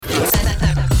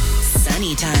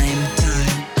Time.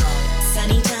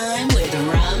 Sunny Time with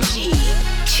Ram G.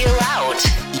 Chill out.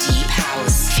 Deep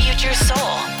House. Future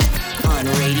Soul. On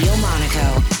Radio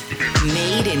Monaco.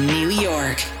 Made in New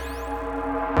York.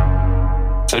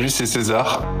 Salut, c'est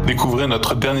César. Découvrez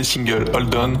notre dernier single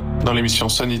Hold On dans l'émission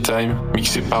Sunny Time,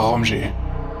 mixé par Ram G.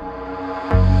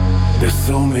 There's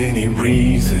so many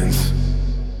reasons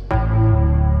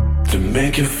to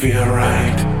make you feel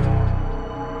right.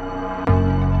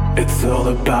 It's all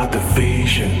about the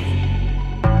vision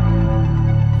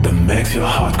that makes your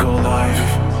heart go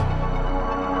live.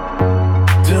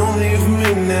 Don't leave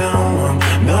me now,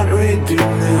 I'm not ready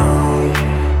now,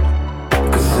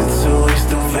 'cause it's a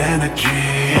waste of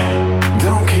energy.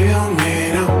 Don't kill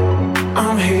me now,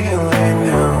 I'm healing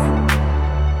now.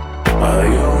 Are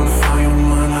you on fire,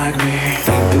 man, like me?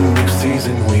 Think the next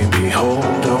season we be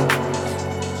hold on.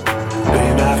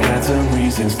 Babe, I've got some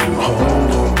reasons to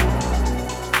hold on.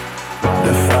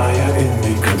 The fire in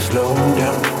me can slow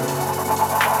down.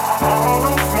 Out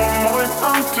of my mind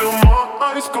until my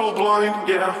eyes go blind,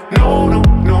 yeah. No, no,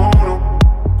 no, no.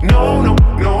 No, no,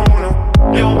 no, no.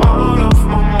 You're out of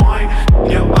my mind.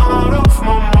 You're out of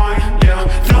my mind, yeah.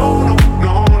 No, no,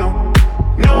 no, no.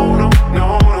 No, no, no,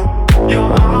 no.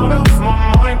 You're out of my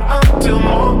mind until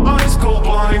my eyes go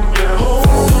blind, yeah. Hold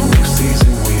on, next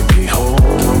season we be hold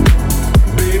on.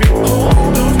 Baby,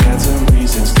 hold on. Got some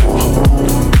reasons to hold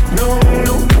on. No,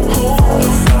 no, hold on. The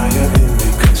fire in me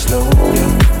can slow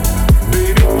down.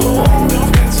 Baby, hold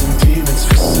on. Got some demons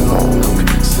for so long,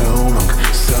 so long,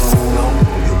 so long.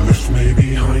 You left me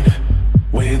behind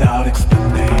without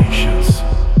explanations,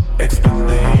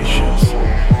 explanations.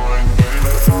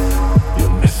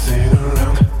 You're messing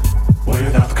around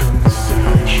without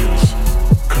conversations,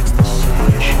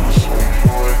 conversations.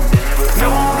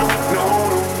 No, no, no,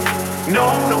 no,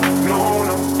 no, no,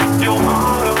 no. You're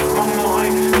out of my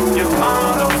mind. You're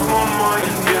out of my mind.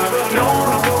 Yeah. No,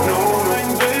 no, no, no,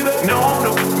 baby. No,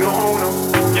 no, no, no.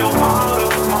 You're out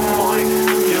of my mind.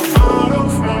 You're out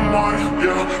of my mind.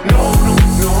 Yeah. No, no,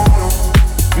 no, no.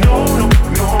 No, no,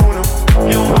 no, no.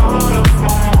 You're out of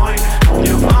my mind.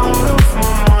 You're out of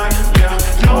my mind. Yeah.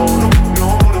 No, no, no,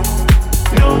 no.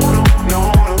 No, no, no,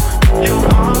 no. You're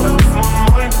out of my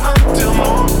mind until my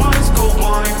eyes go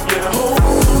blind. Yeah. Hold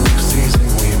on, next season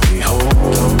we be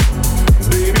hold on.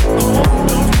 Baby,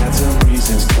 hold on. Got some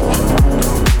reasons to hold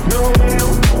on. No, no,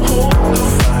 hold on. The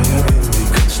fire in me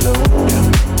can slow down.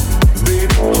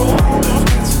 Baby, hold on.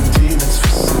 Got some demons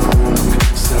for so long,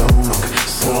 so long,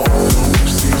 so long.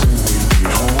 Next season we be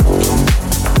hold on.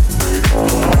 Baby,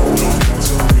 hold on. Got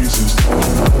some reasons to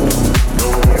hold on. No,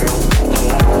 no,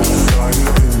 hold on. The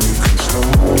fire in me can slow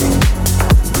down.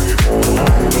 Baby, hold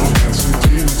on. Got some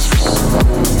demons for so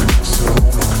long, so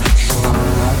long, so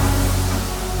long.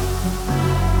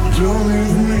 Don't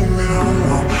leave me now,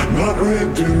 I'm not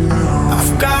ready now.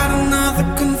 I've got another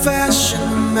confession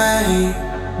to make.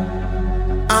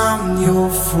 I'm your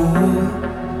fool.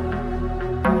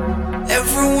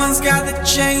 Everyone's got the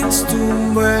chains to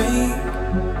break,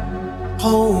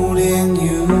 holding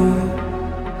you.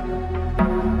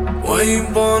 Were you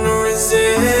born to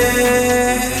resist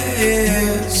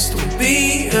or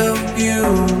be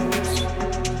abused?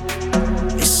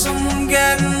 Is someone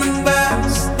getting the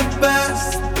best, the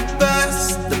best, the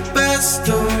best, the best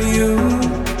of you?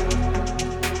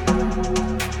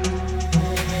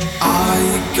 Are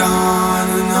you gone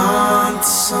and on to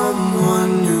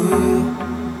someone new?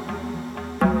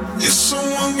 Is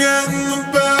someone getting the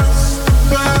best, the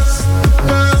best, the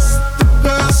best, the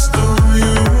best of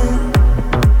you?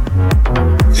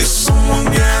 Is someone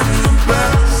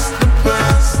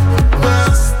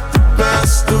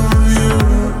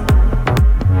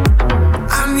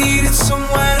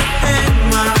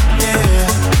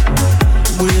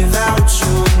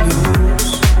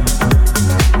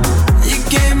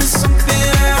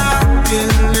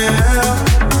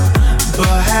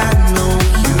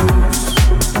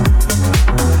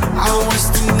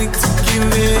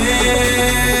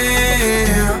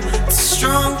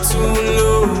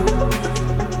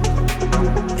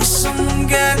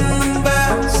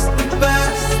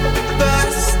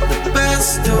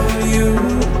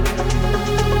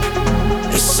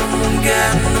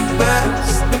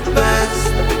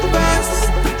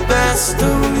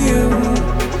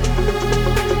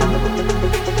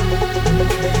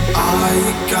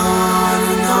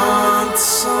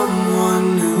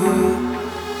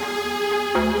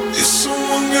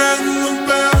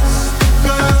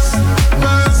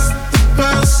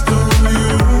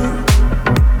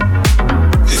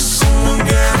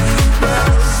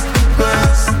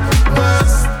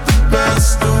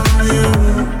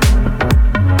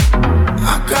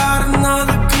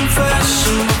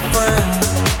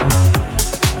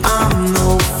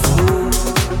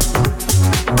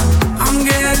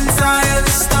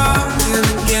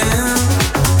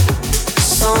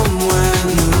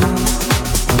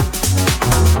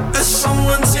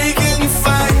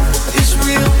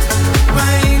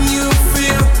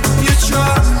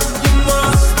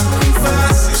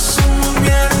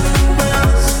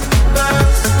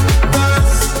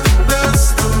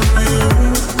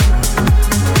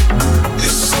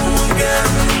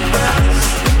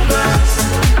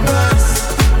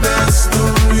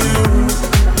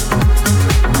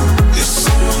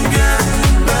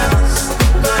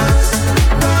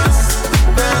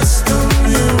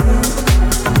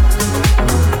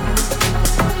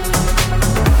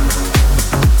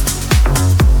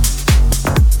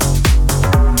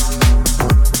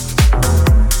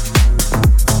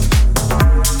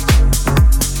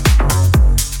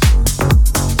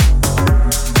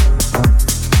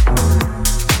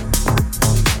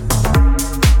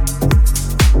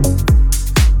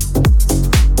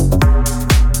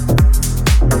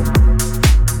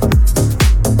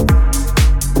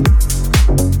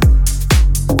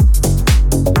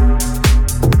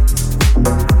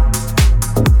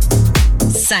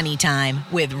Sunny Time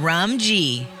with Rum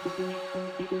G.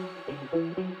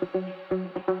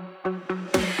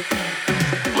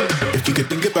 If you could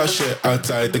think about shit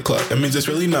outside the club, that means it's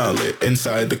really not lit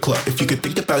inside the club. If you could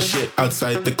think about shit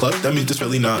outside the club, that means it's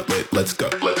really not lit. Let's go.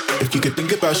 If you could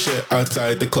think about shit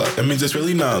outside the club, that means it's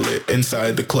really not lit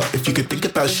inside the club. If you could think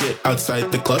about shit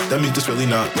outside the club, that means it's really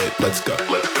not lit. Let's go.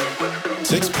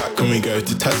 Six pack when we go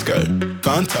to Tesco.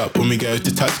 Gone top when we go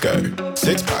to Tesco.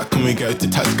 Six pack when we go to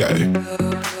Tesco.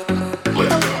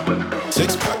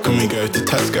 Six pack when we go to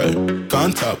Tesco.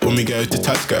 Gone top when we go to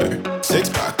Tesco. Six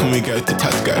pack when we go to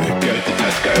Tesco. Go to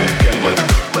Tesco.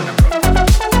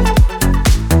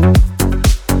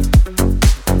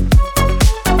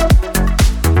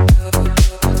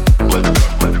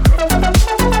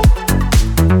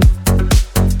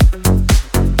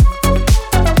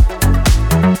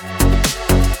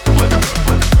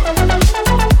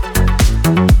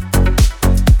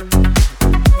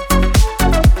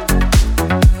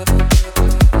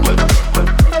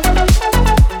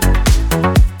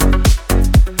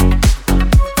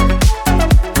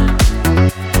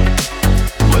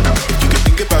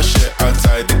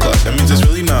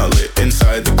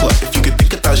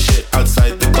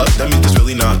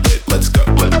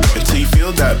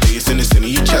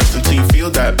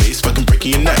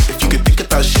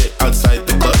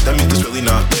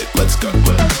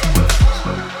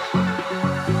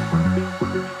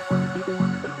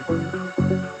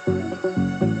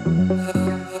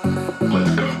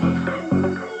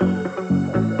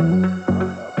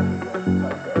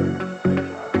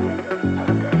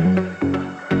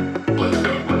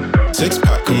 Six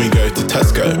pack when we go to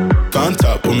Tesco. Gone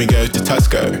top when we go to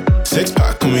Tesco. Six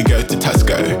pack when we go to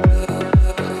Tesco.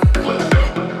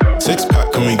 Six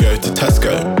pack when we go to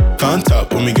Tesco. Gone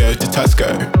top when we go to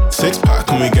Tesco. Six pack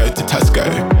when we go to Tesco.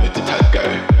 Go to Tesco.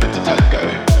 Go to Tesco.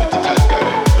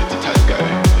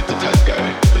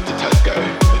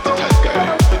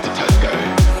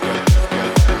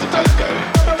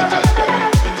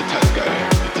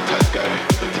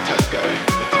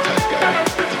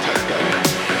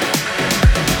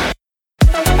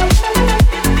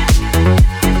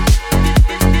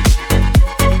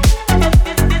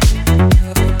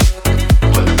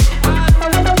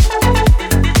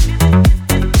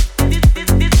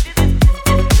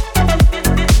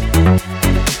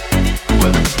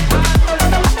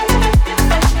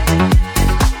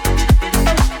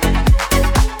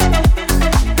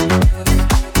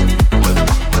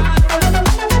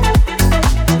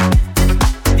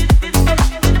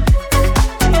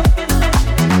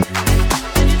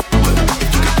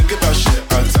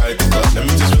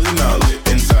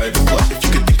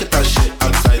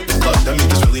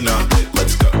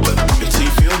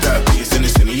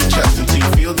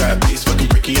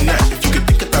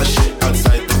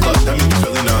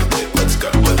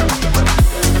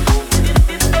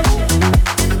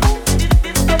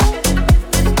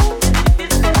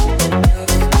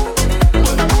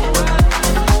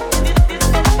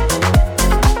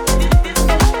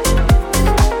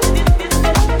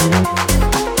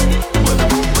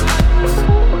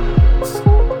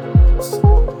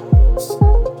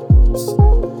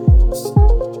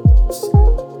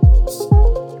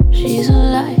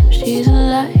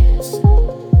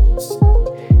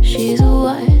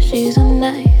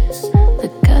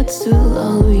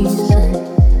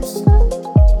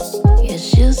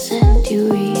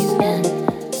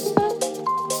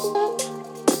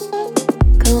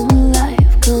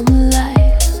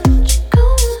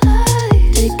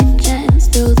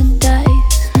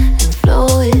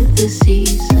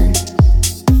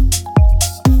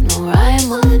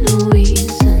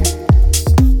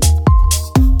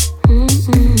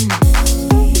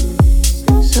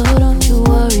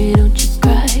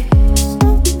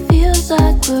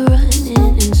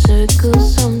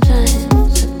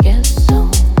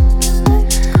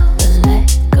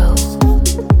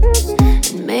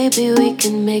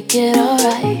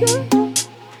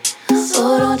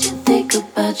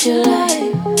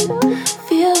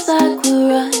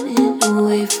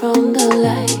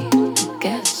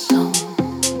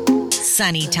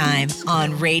 Sunny Time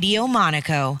on Radio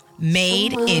Monaco,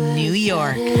 made in New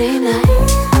York.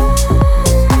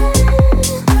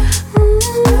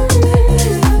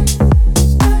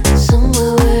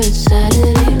 Somewhere where it's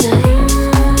Saturday night.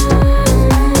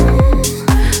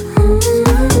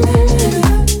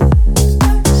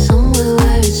 Somewhere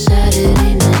where it's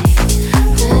Saturday night.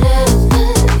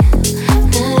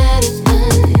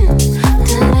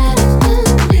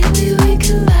 Maybe we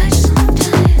can buy some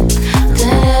time.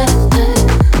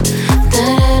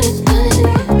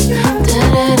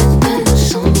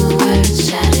 Somewhere where it's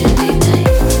Saturday night.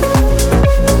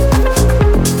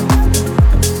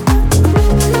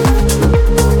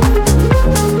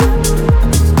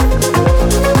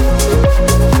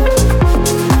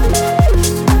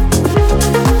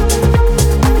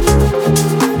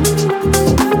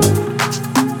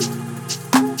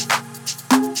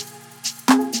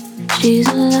 She's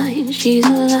a line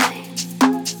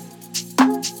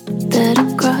that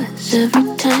I cross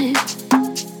every time.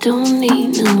 Don't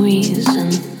need no reason.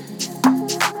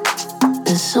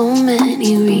 There's so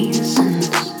many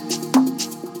reasons.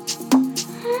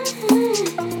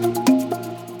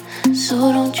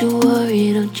 So don't you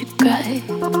worry, don't you cry.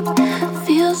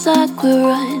 Feels like we're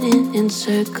running in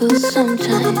circles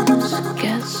sometimes.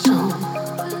 Guess so,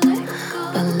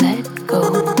 but let go.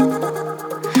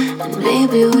 And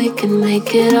maybe we can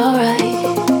make it alright.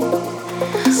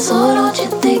 So don't you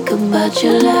think about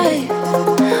your life.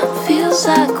 Feels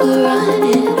like we're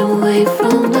running away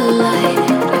from the light.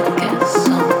 I guess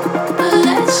so, but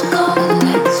let's go,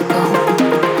 let's go.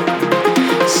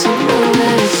 Somewhere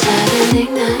where it's Saturday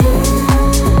night.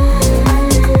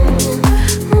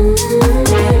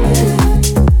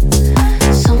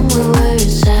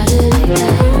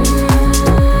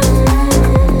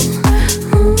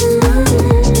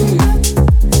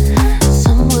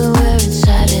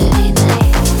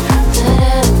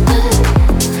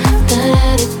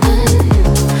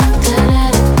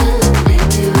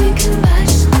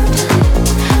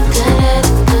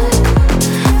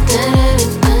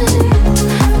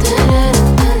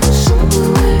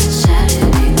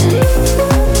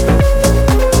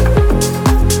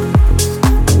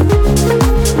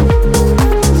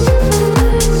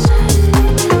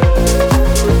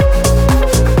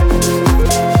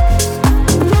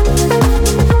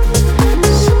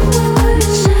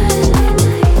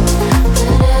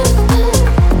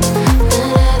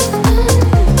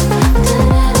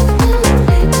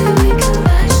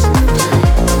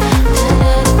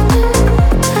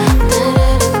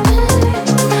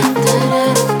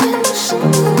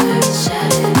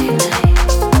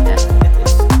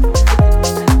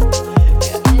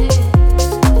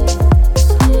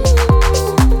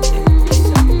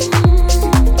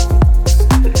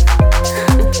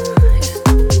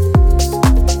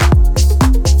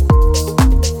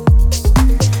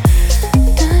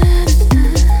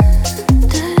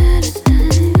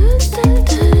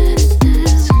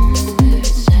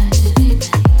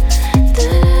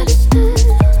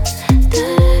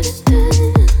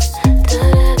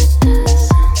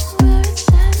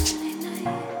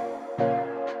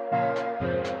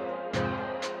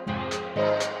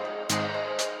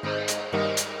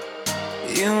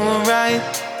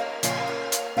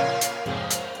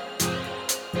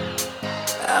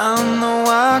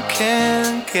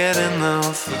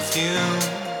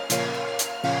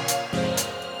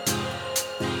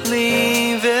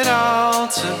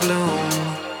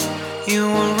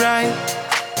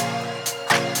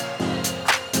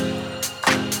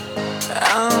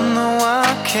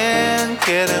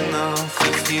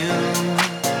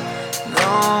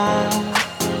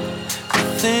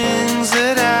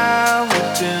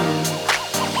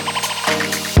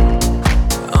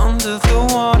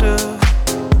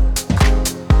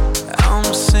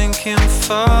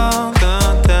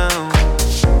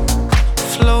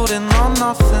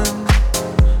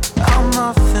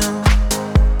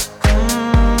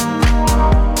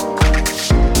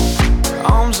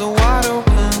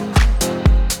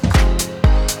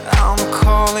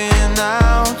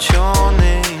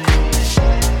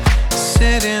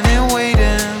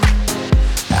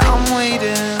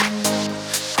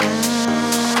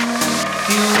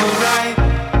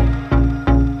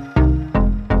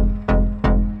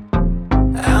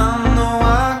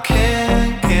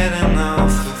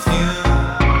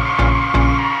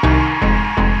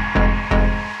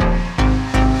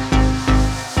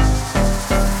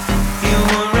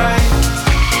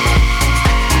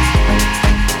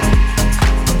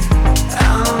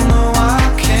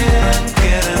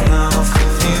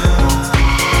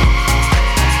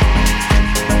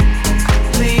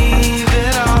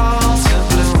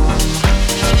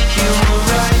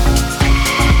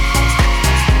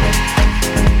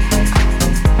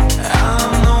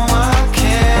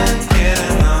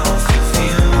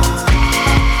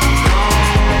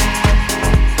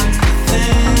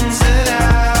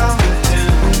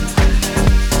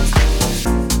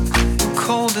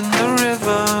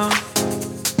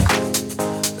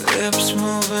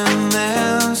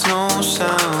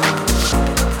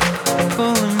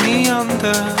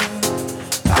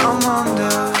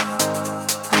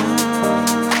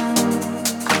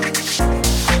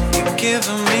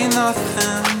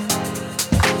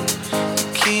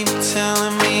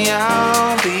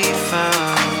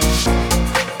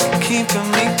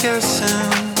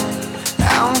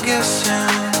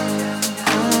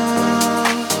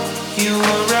 You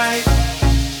were right.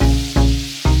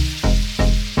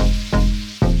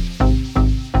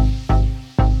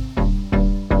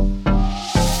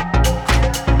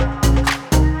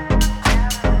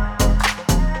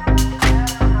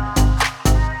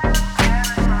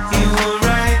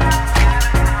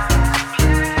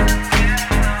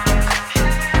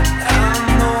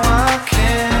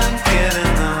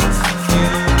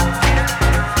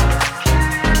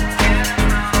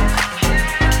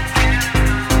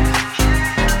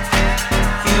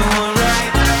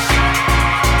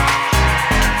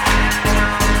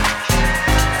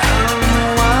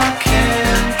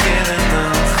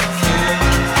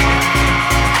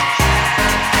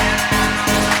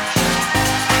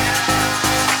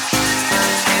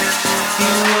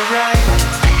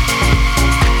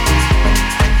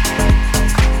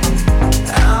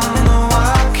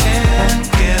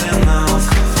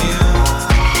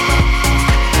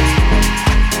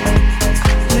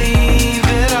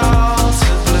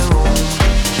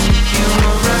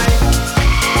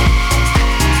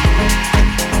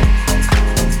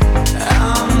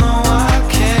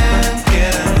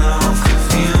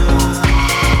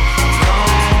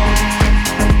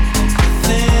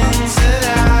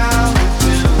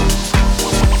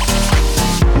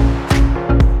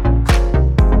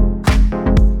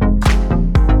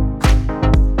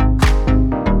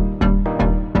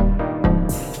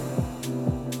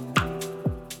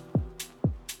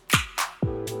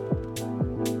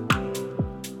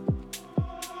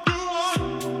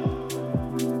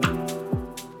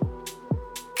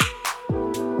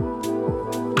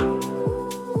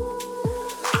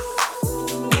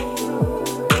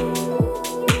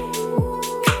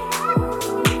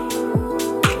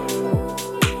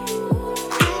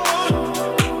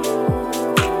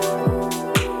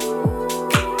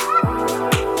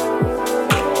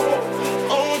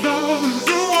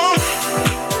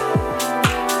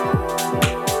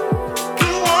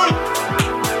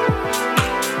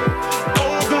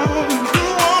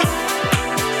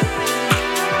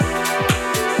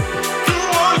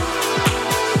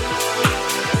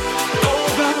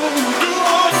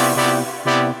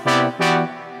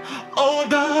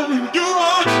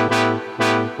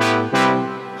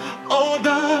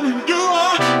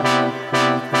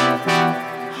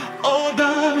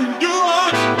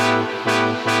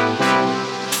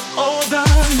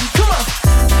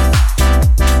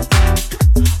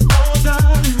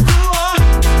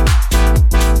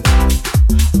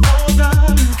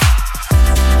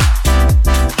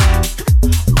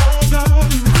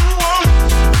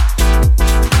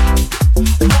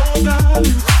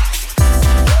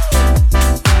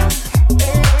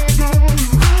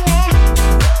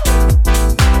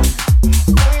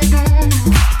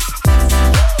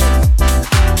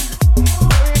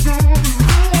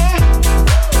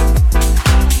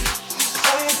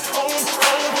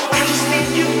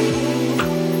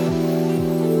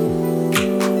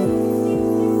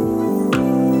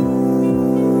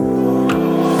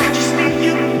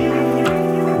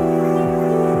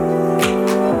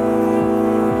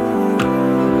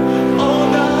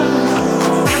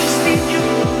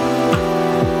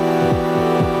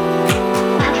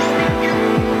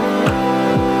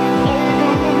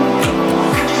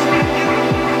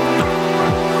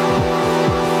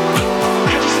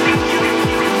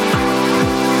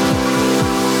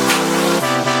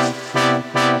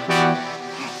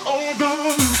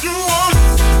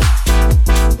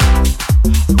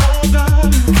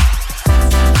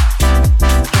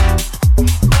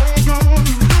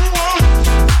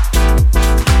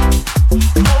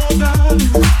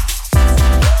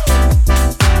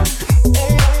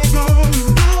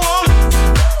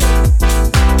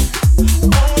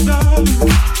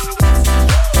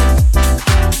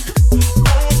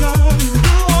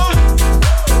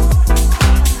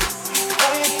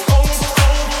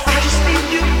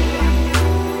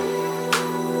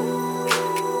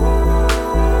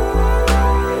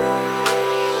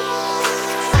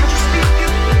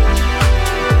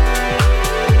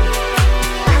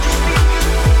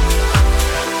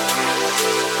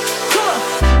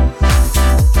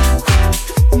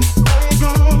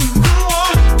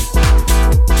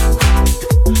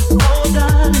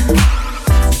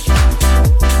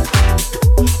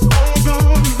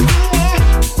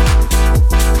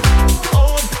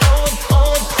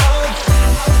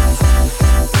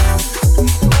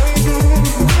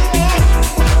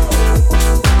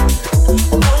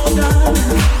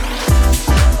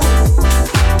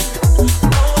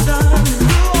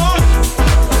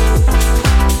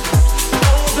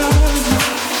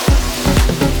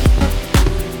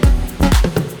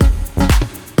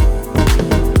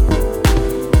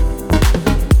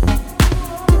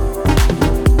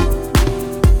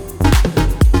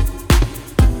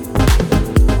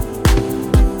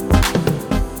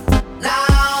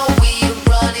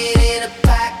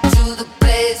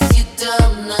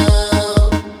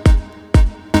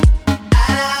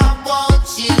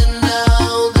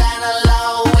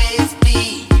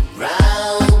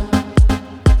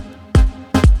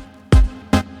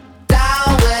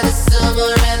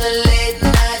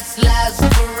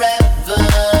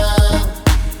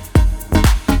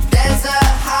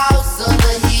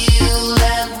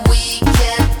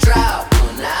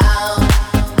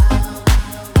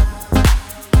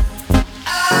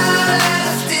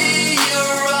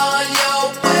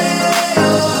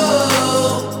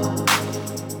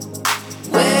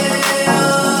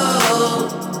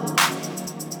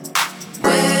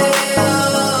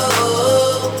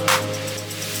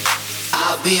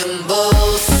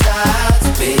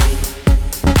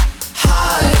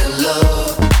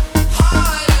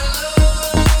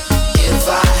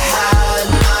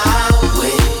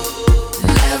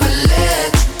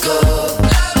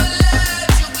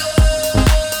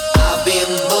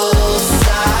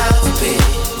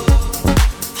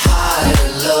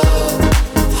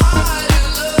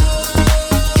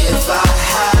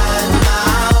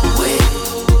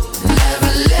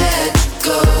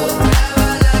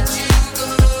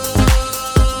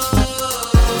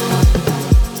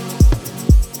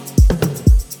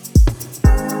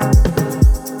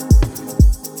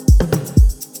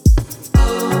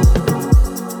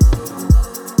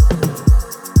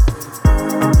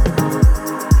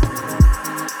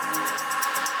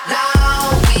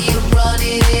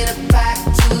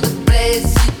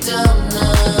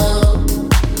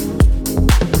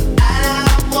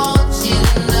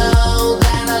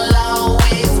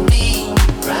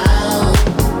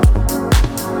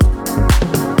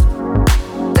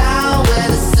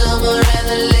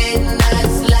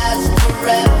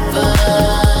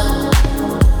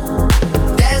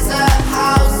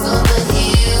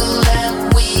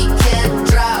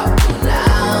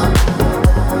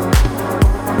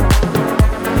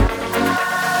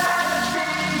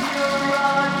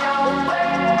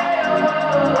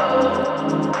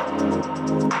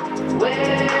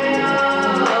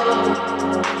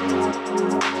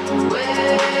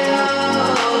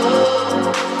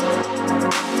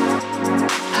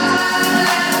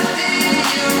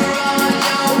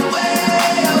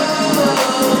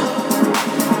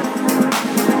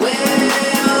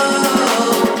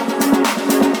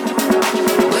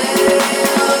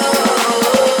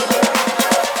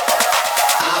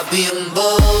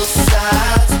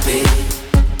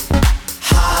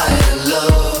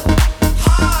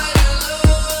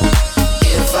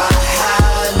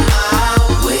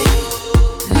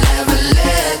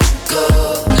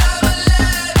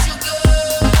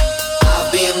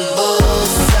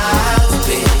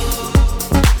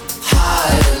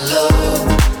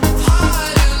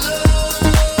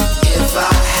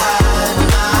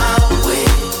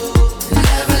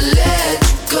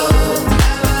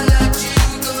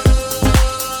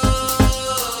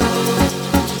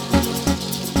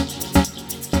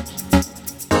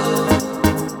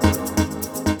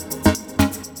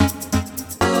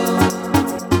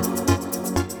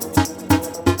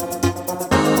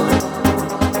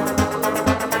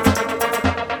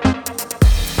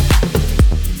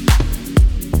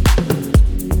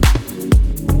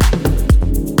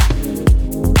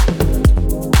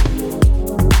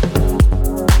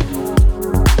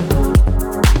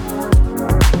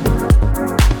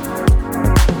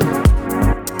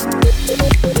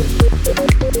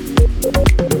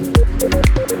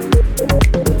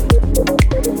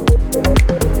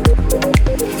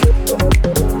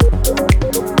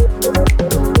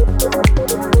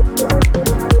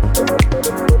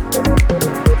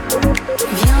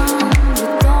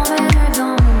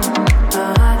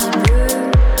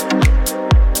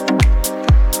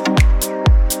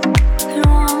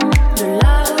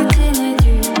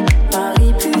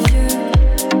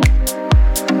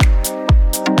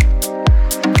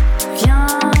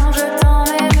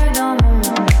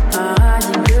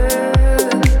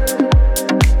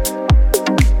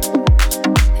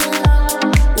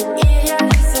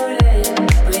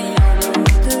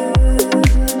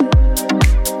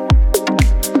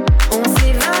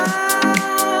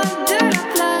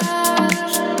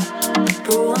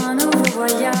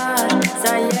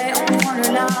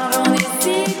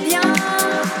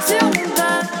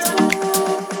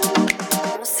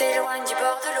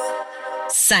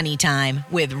 Sunny Time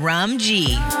with Rum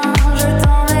G.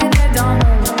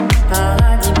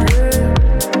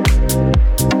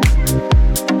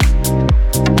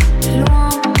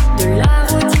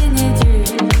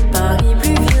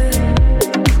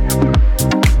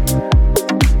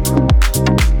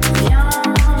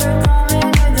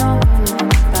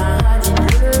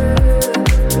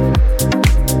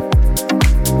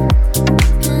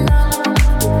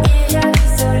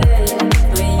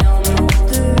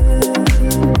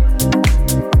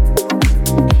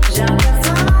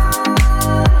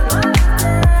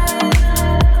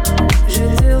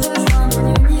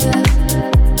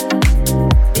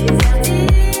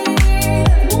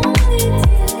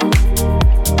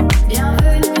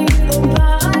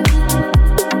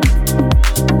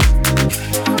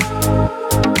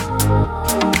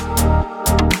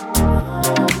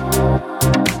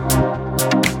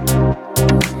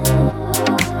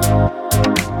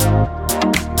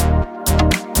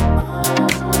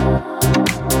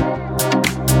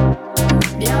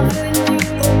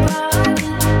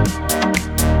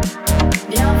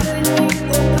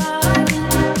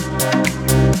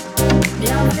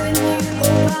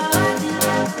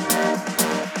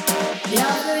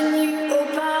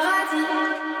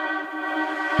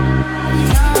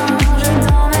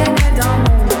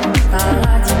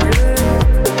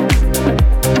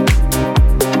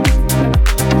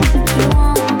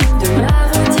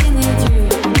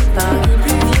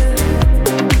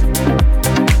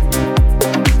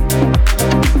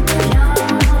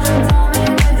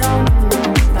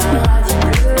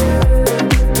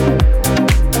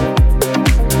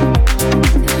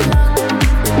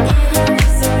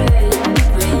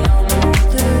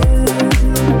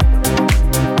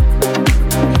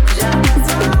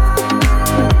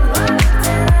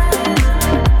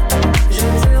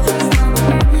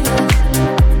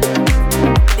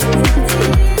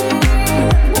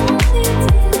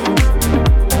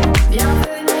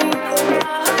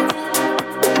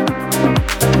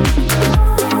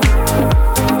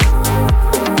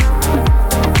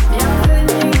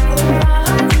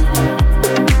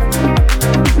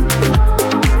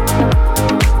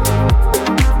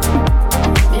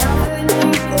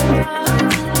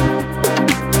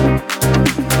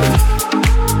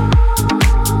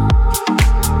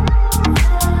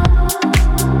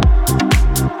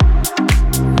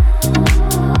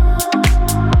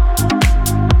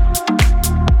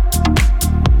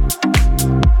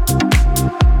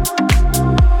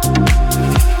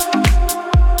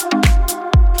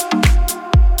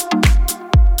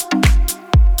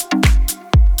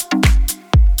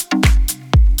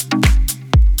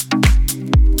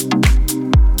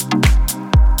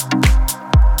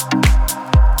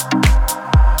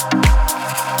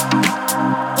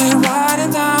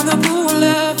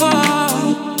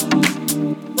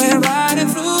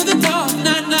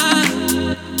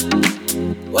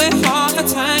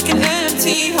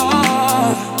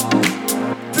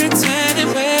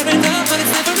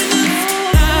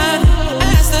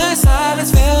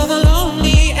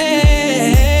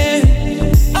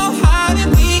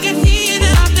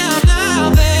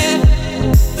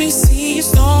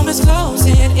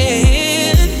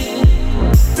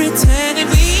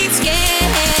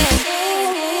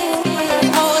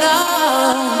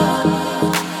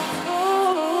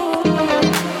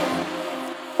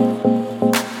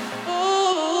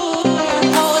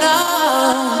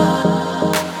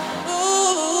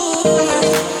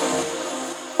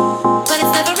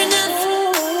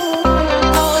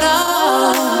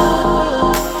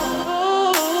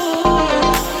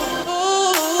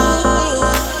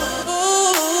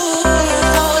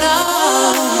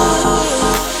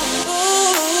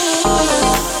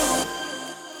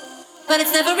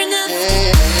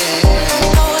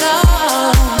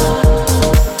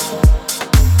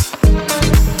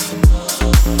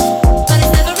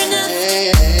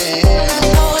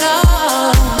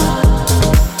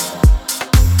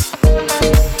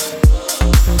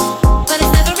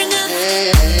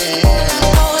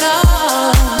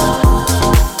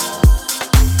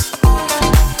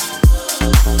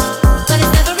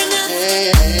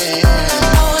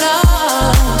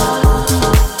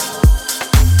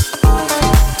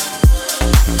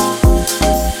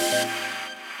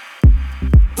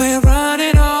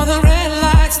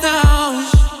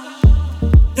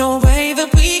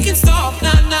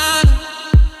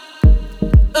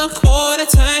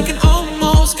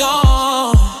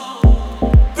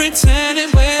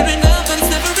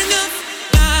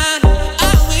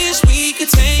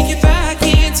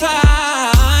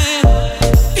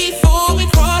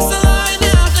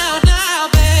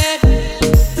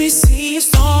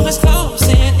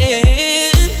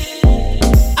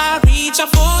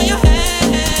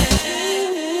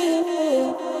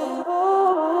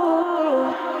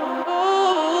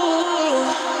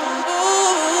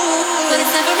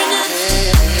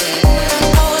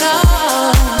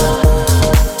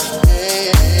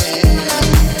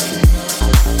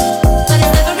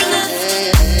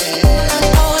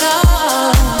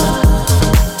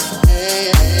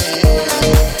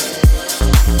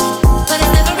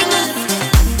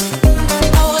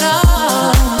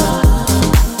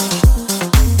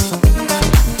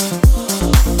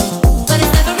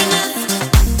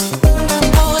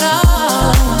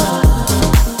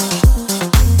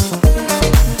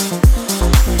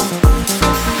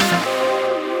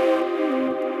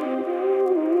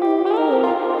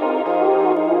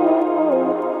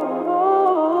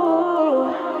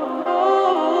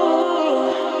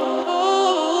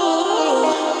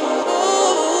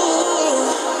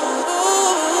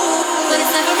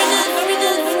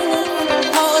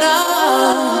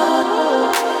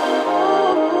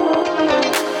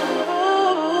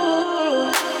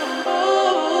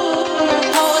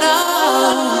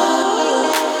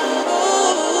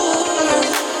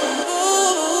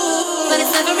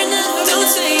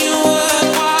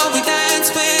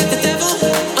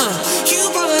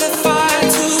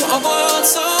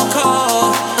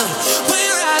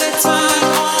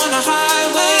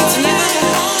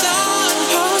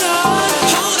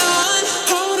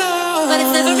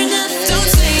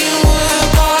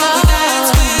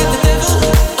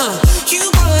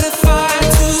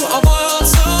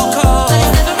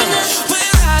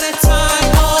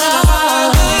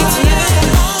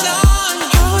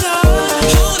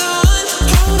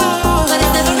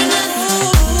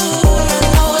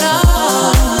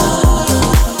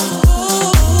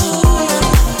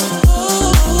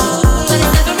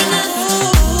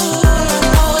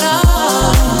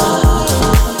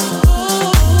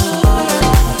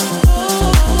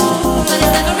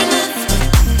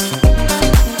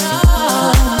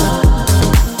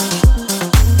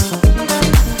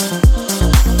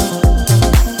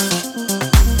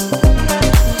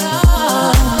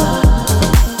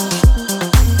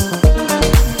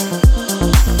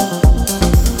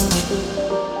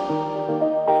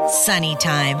 Sunny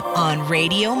Time on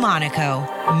Radio Monaco,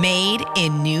 made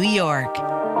in New York.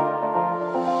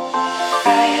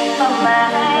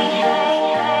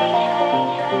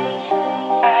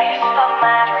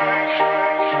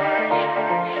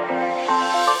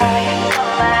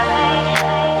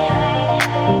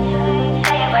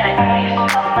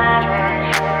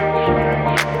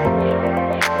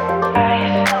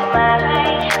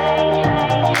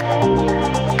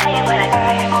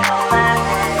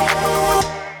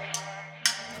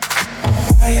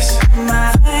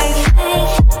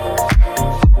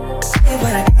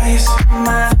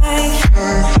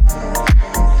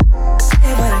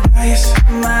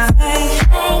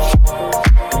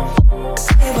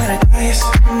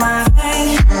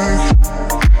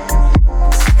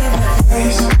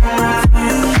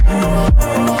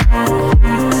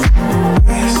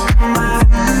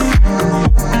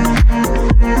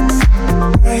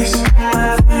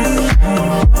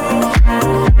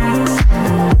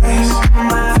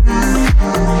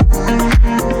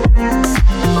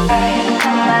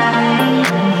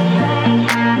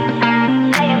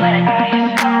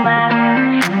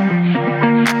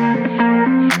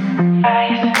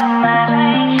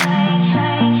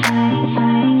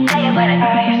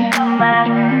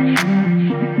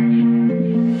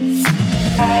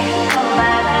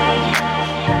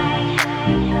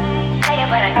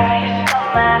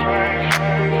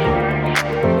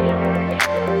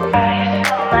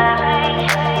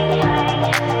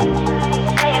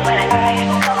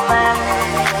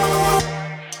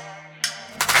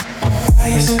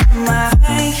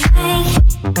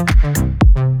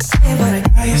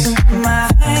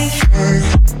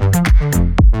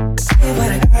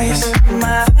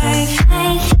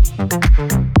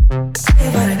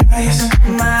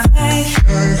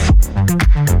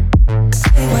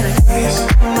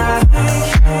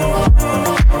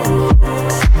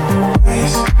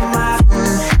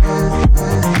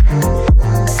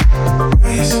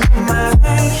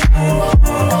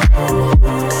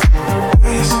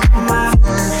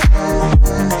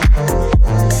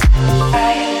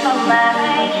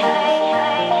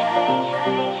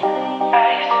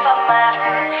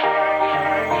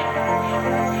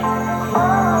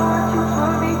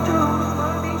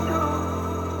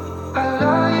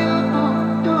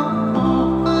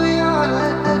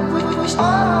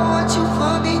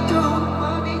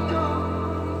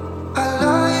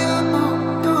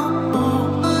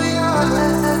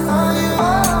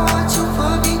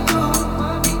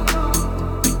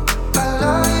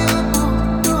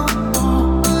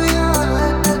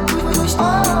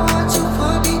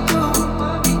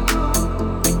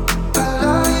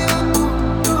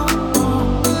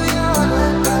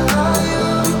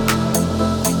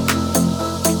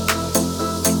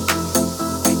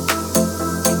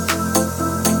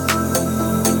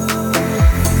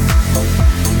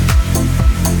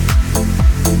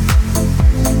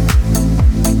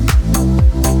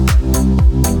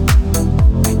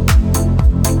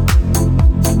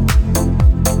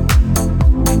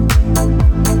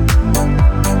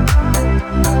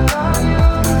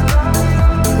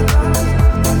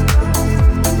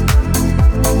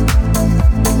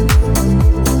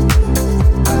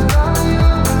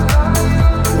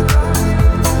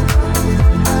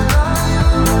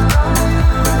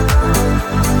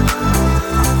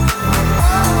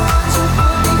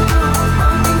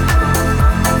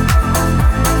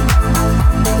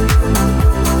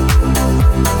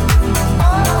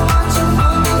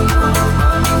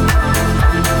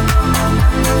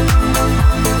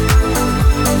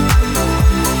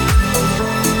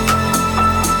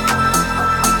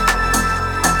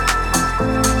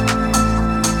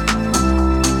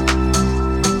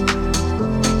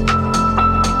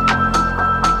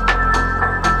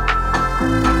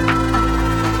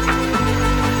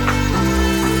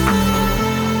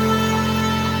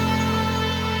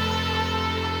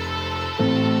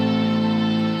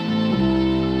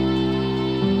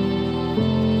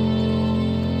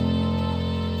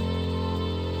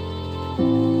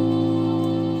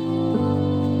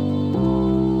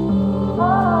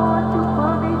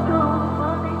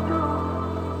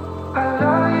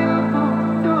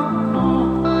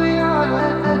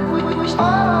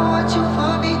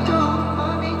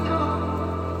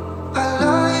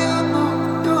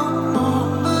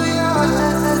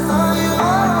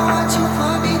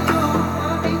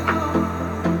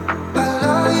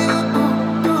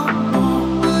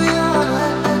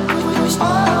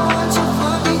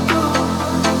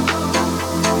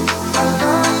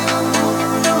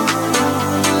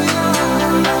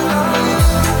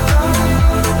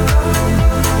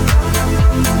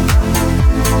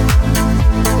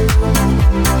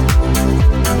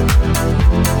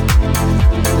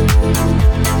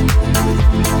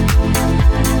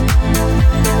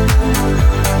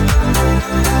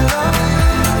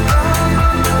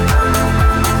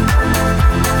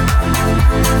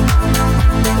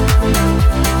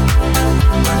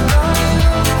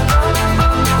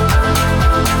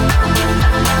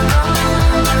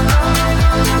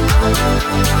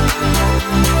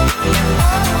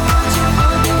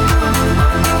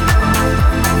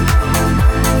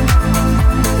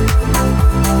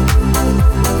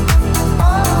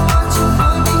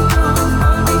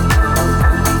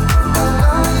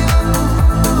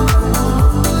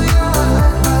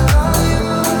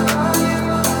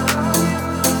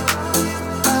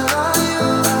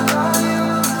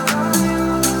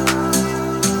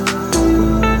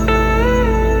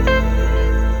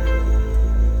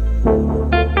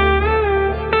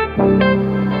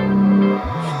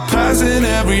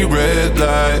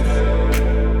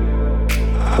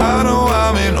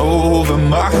 coming over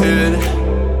my head.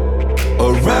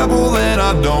 A rebel and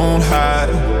I don't hide.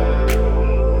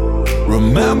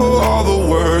 Remember all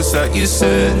the words that you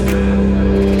said.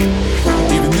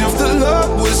 Even if the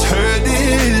love was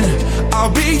hurting,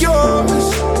 I'll be yours.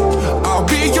 I'll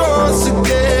be yours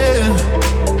again.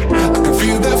 I can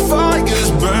feel the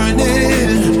fire's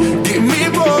burning. Give me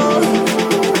more.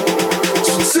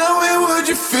 So tell me, would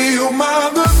you feel my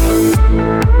love?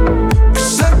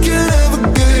 'Cause I can never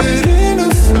get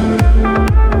enough.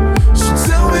 So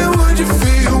tell me, would you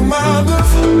feel my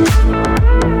love?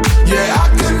 Yeah, I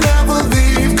can never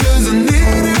leave 'cause I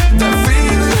need it, that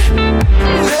feeling.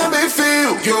 Let me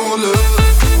feel your love.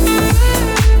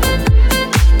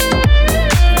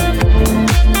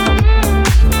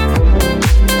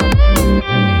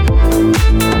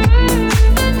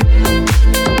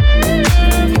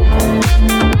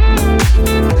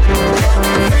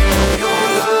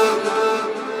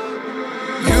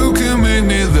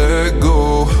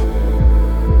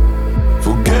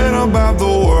 About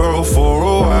the world for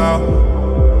a while.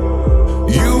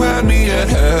 You had me at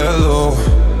hello.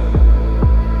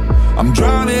 I'm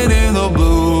drowning in the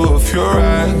blue of your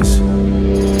eyes.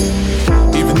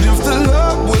 Even if the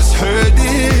love was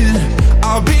hurting,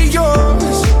 I'll be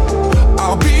yours.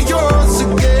 I'll be yours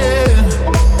again.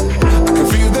 I can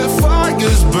feel the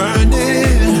fire's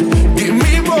burning. Give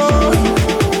me more.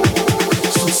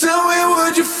 So tell me,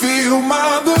 would you feel my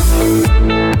love?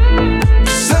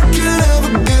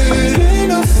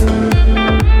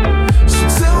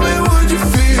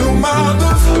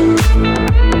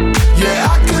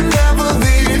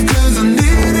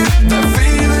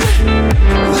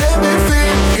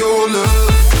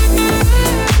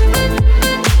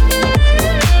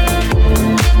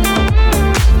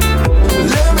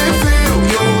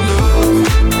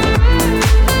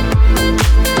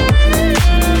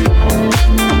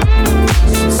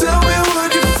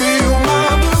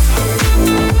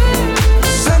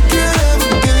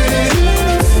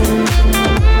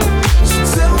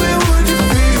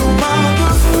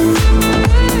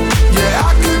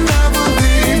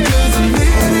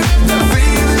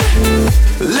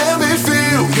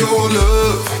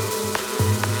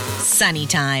 Sunny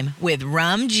Time with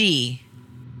Rum G.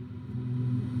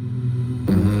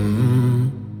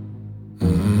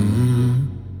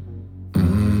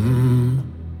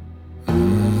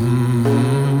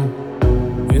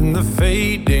 In the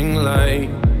fading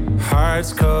light,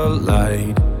 hearts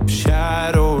collide.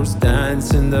 Shadows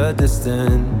dance in the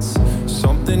distance.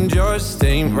 Something just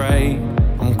ain't right.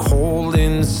 I'm cold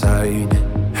inside.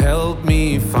 Help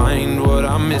me find what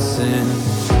I'm missing.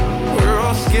 We're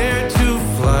all scared to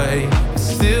fly,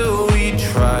 still we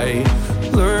try.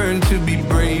 Learn to be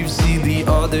brave, see the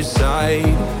other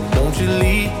side. Won't you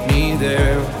lead me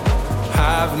there?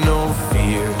 Have no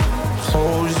fear.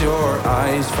 Close your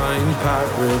eyes, find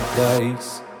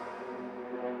paradise.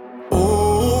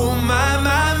 Oh my,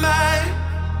 my, my.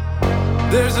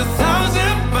 There's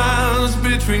 1,000 miles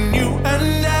between you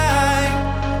and I.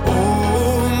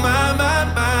 Oh my, my,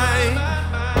 my.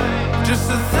 Just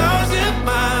 1,000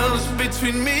 miles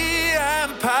between me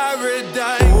and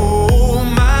paradise. Oh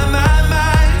my, my,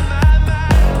 my.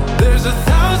 There's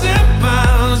 1,000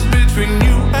 miles between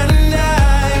you and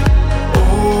I.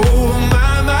 Oh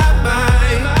my, my, my.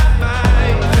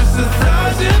 Just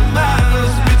 1,000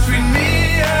 miles between me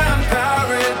and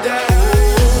paradise.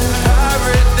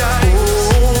 Paradise.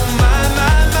 Oh my,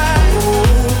 my, my.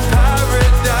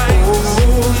 Paradise.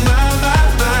 Oh my, my,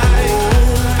 my.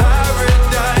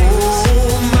 Paradise.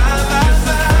 Oh my, my,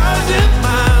 my. 1,000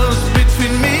 miles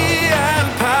between me and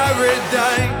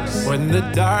paradise. When the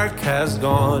dark has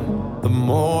gone, the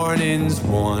morning's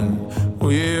won.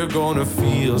 We're gonna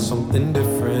feel something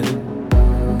different.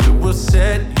 It will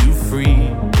set you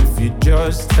free if you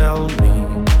just tell me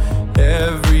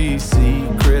every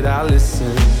secret. I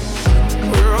listen.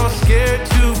 We're all scared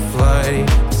to fly,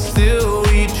 still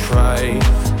we try.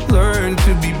 Learn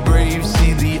to be brave,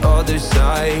 see the other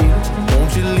side.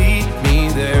 Won't you lead me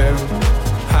there?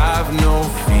 Have no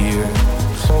fear.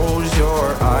 Close your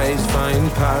eyes,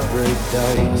 find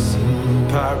paradise.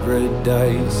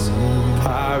 Paradise,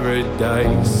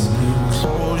 paradise.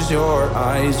 Close your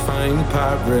eyes, find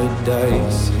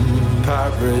paradise.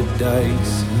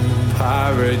 Paradise,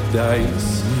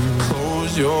 paradise.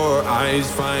 Close your eyes,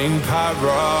 find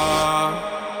para.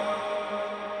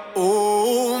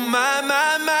 Oh my,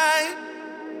 my, my.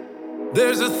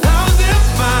 There's 1,000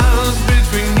 miles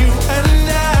between you and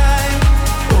I.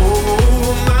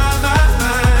 Oh my, my,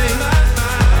 my.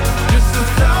 Just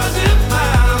 1,000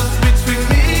 miles between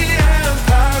me and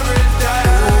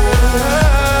paradise.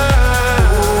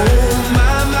 Oh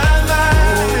my, my, my.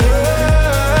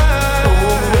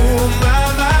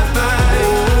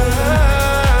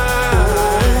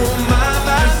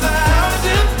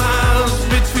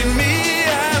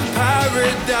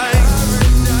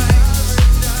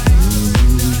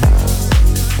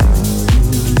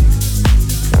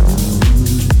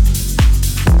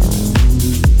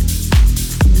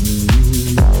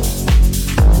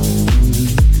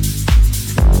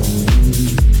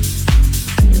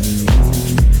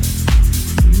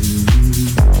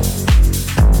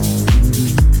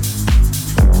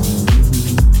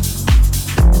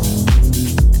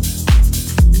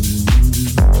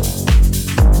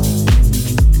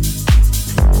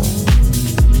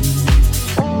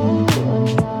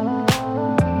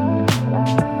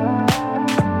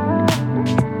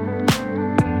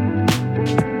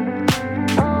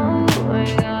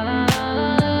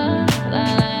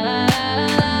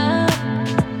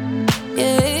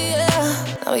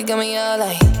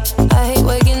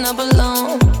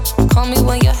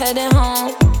 heading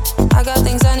home. I got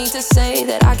things I need to say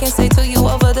that I can't say to you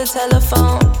over the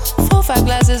telephone. 4, 5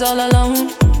 glasses all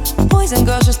alone. Boys and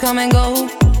girls just come and go.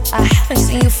 I haven't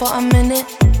seen you for a minute.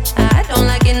 I don't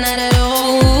like it, not at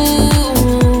all.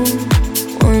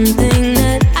 One thing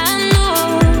that I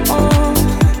know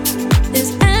is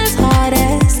as hard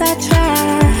as I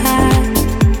try,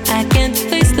 I can't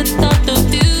face the thought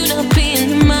of you not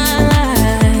being in my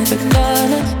life.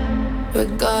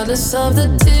 Regardless of the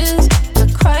tears I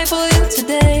cry for you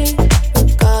today,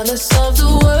 regardless of the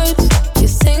words you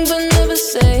think but never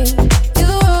say,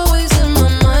 you're always in my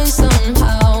mind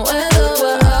somehow, whether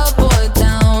we're up or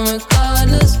down.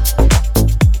 Regardless.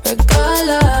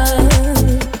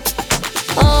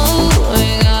 Oh,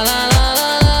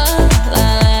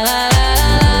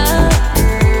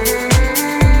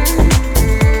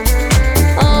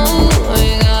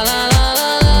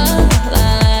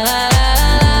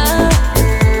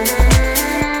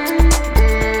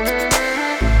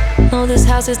 no, this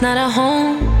house is not a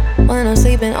home when I'm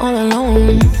sleeping all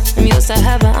alone. I'm used to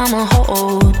heaven, I'm a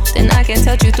hold. Then I can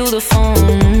touch you through the phone,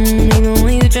 even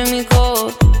when you drink me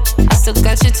cold. I still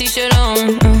got your t-shirt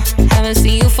on. Haven't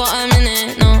seen you for a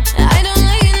minute, no. I don't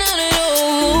like it, not at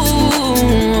all.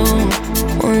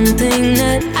 One thing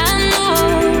that I know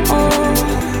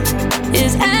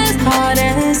is as hard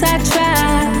as I try,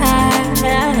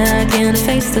 I can't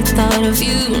face the thought of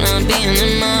you not being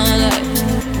in my life.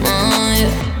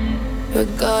 Yeah.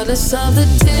 Regardless of the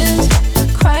tears I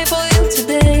cry for you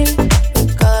today,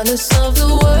 regardless of the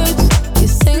words you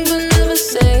think but never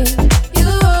say,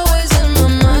 you're always in my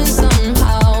mind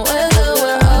somehow, whether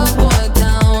we're up or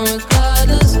down.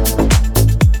 Regardless.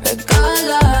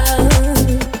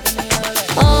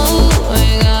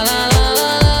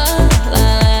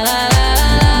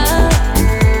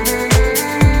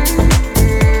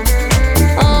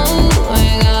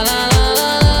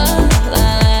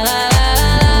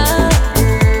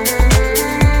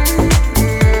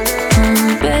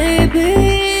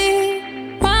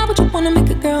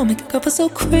 Oh, make a girl feel so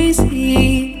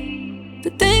crazy.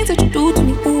 The things that you do to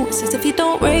me, ooh, it's as if you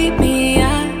don't rape me.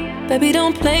 Baby,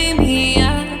 don't play me.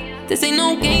 This ain't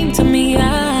no game to me.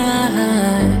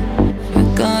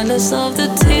 Regardless of the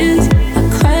tears I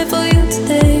cry for you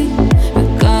today,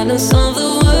 regardless of the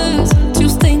words that you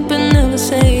think but never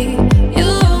say,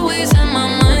 you're always in my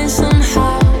mind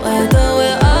somehow, whether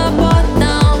we're up or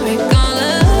down. Regardless.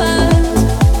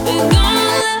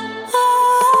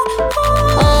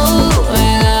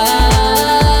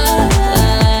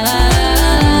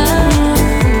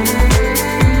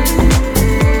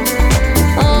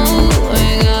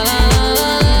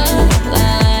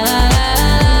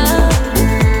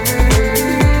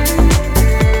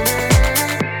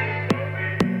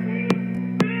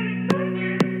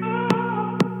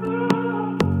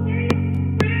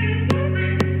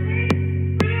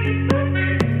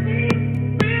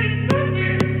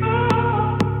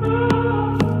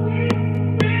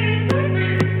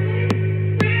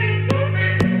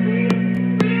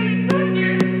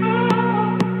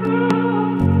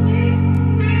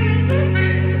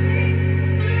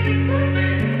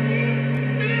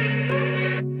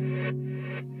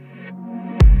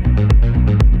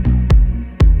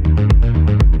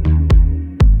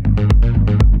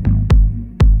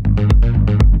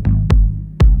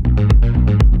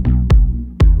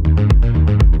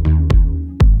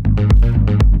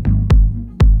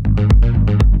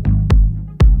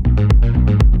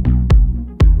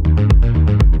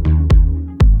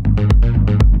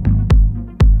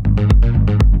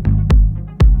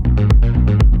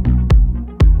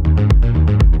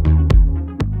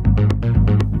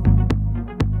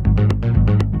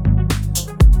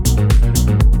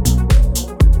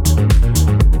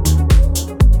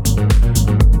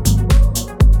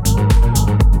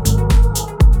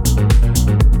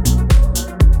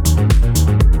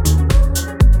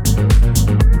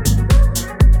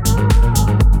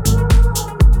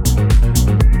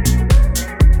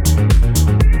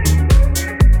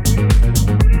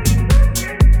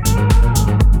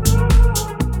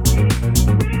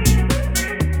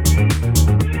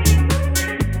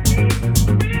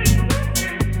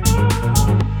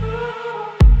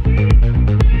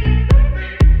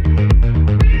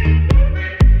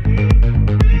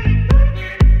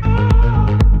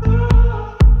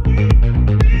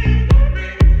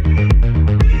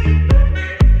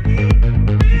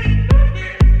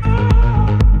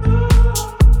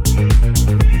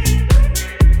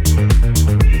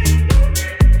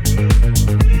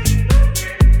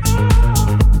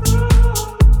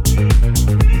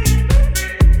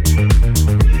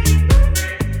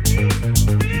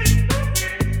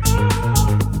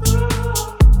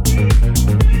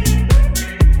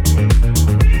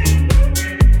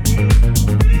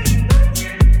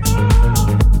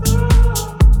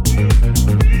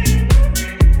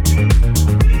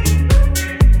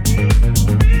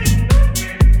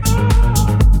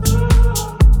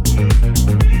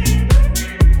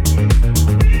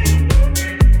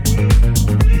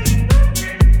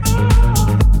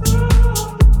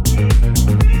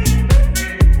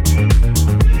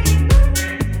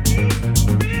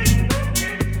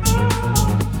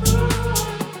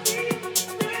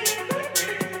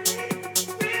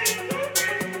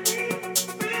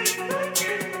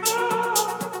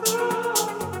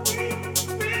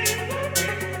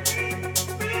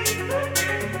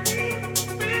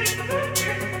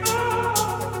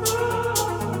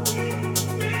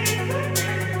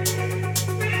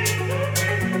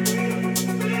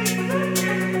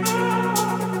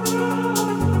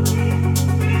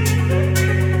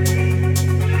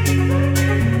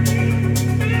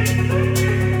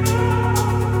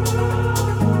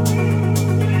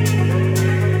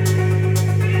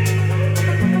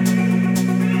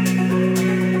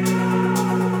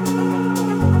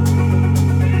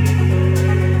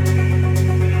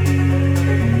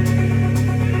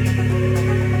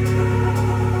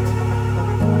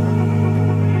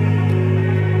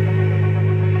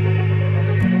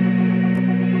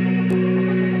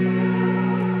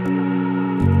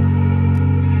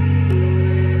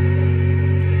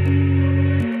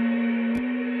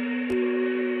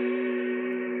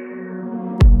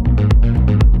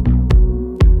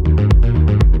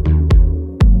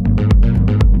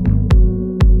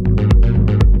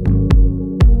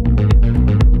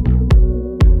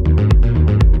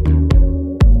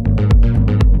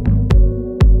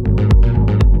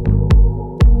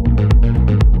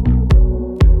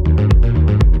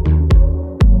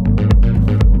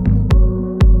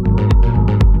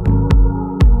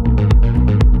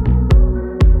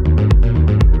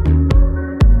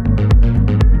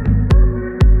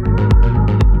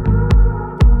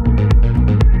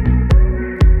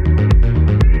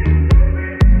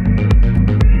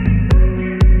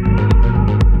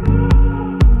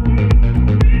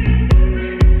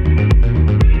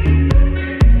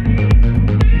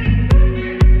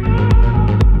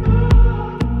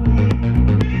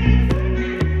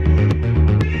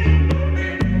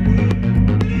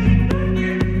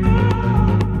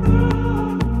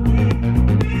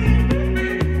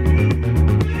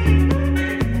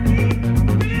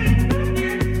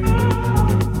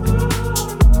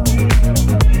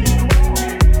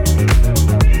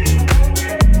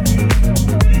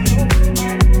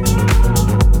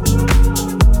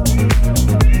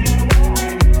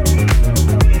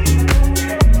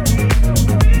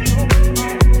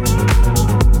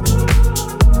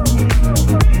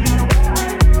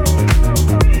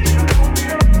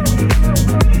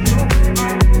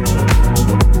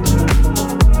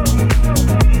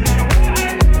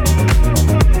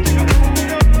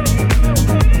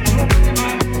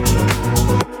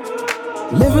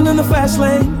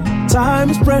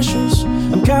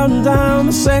 counting down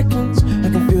the seconds. I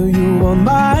can feel you on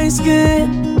my skin.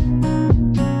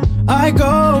 I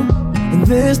go in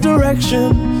this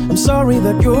direction. I'm sorry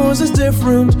that yours is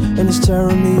different, and it's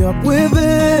tearing me up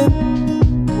within.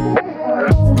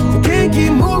 I can't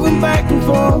keep moving back and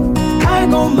forth. I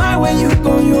go my way, you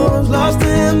go yours, lost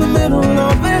in the middle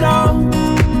of it all.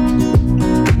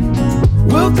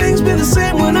 Will things be the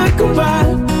same when I come back?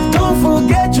 Don't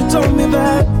forget you told me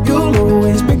that you'll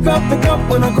always pick up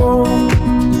when I go.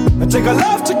 I take a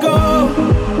love to go.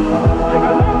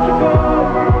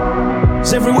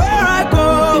 'Cause everywhere I go,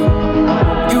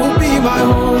 you'll be my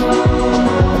home.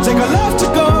 I take a love to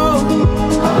go.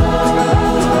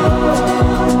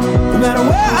 No matter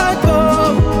where I go,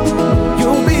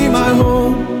 you'll be my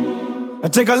home. I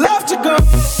take a love to go.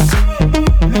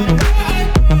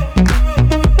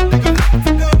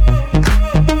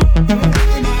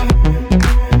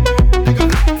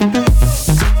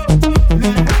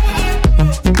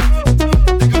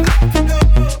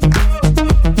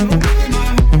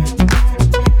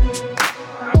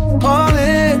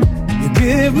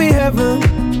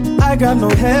 Got no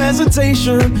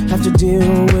hesitation, have to deal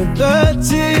with the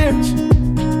tears.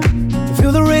 To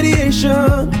feel the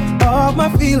radiation of my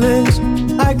feelings,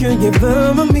 I can give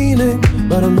them a meaning,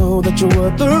 but I know that you're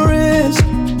worth the risk.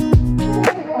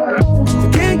 I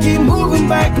can't keep moving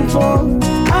back and forth.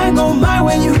 I go my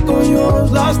way, you go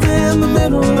yours, lost in the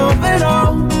middle of it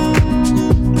all.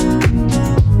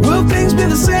 Will things be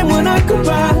the same when I come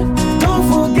back? Don't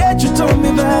forget you told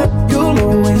me that you'll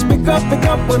always pick up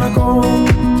when I go.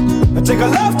 I take a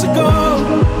love to go.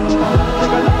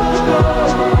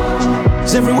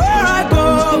 'Cause everywhere I go,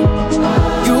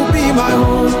 you'll be my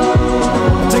home.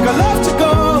 I take a love to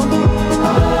go.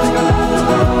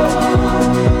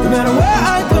 No matter where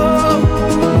I go,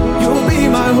 you'll be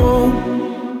my home.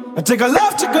 I take a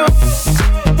love to go.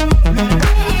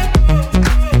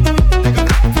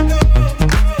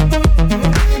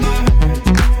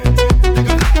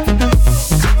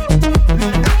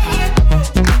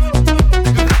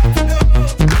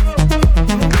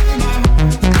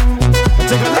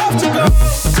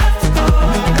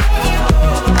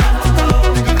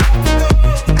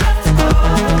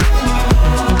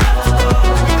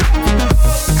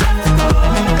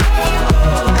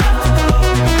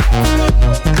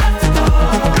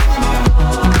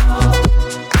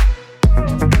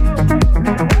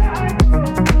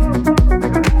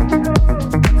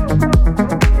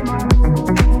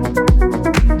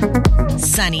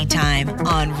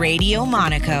 Radio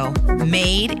Monaco,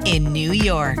 made in New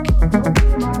York.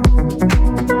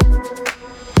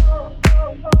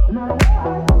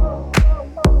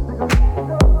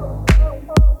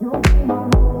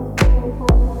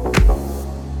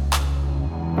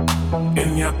 Il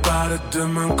n'y a pas de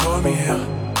demain comme hier.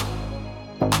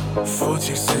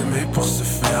 Faut-il s'aimer pour se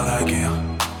faire la guerre?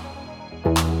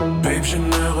 Babe, je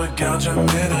ne regarde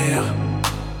jamais derrière.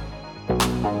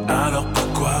 Alors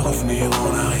pourquoi revenir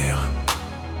en arrière?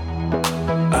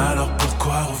 Alors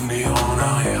pourquoi revenir en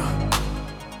arrière?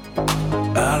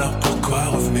 Alors pourquoi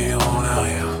revenir en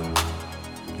arrière?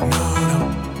 No, no,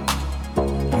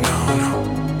 no, no.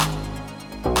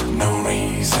 No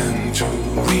reason to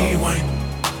rewind.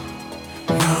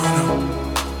 No, no,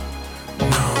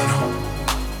 no, no.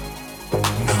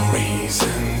 No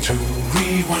reason to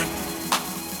rewind.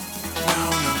 No,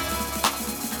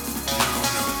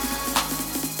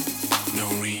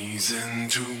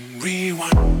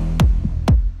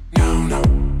 no,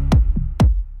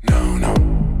 no, no.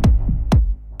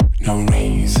 No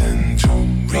reason to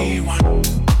rewind.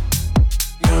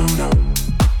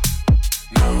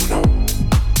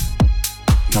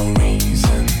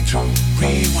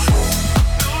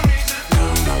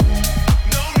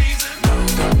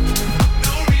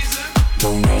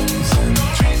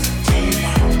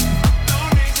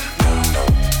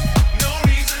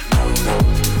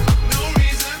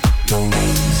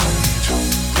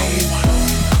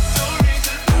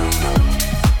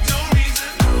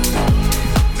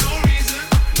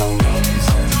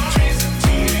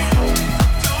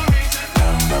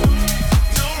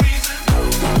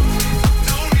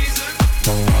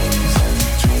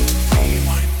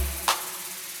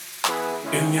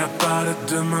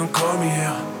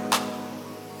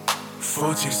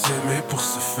 Faut-il s'aimer pour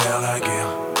se faire la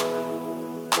guerre?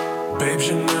 Babe,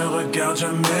 je ne regarde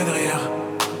jamais derrière.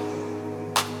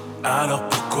 Alors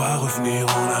pourquoi revenir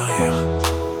en arrière?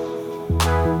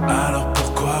 Alors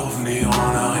pourquoi revenir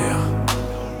en arrière?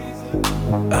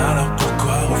 Alors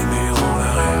pourquoi revenir en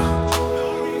arrière?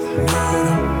 No,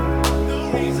 no.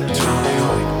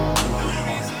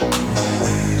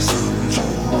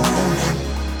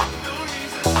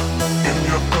 Il n'y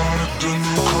a pas de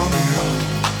nous comme hier.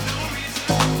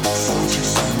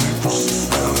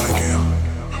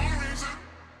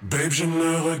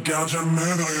 regarde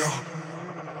jamais derrière.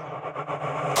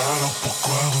 Alors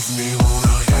pourquoi revenir en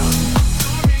arrière?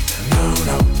 No,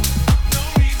 no,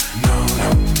 no,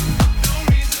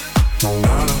 no.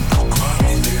 Alors pourquoi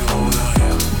revenir en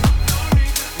arrière?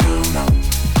 No, no,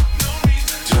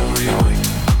 to rewind.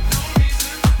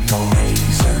 No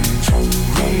reason to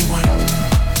rewind.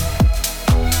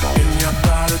 Il n'y a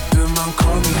pas de demain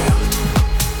comme hier.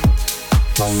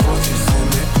 Faut-il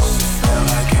s'aimer pour se faire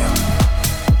la guerre?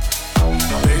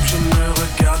 Babe, je ne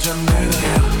regarde jamais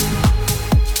derrière.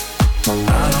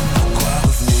 Alors pourquoi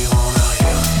revenir en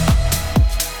arrière?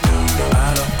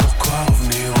 Alors pourquoi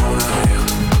revenir en arrière?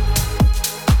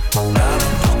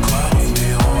 Alors pourquoi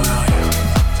revenir en arrière?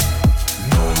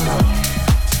 Non, non,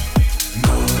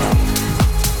 non, non.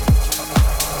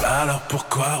 Alors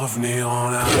pourquoi revenir en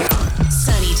arrière?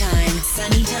 Sunny time,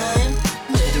 sunny time.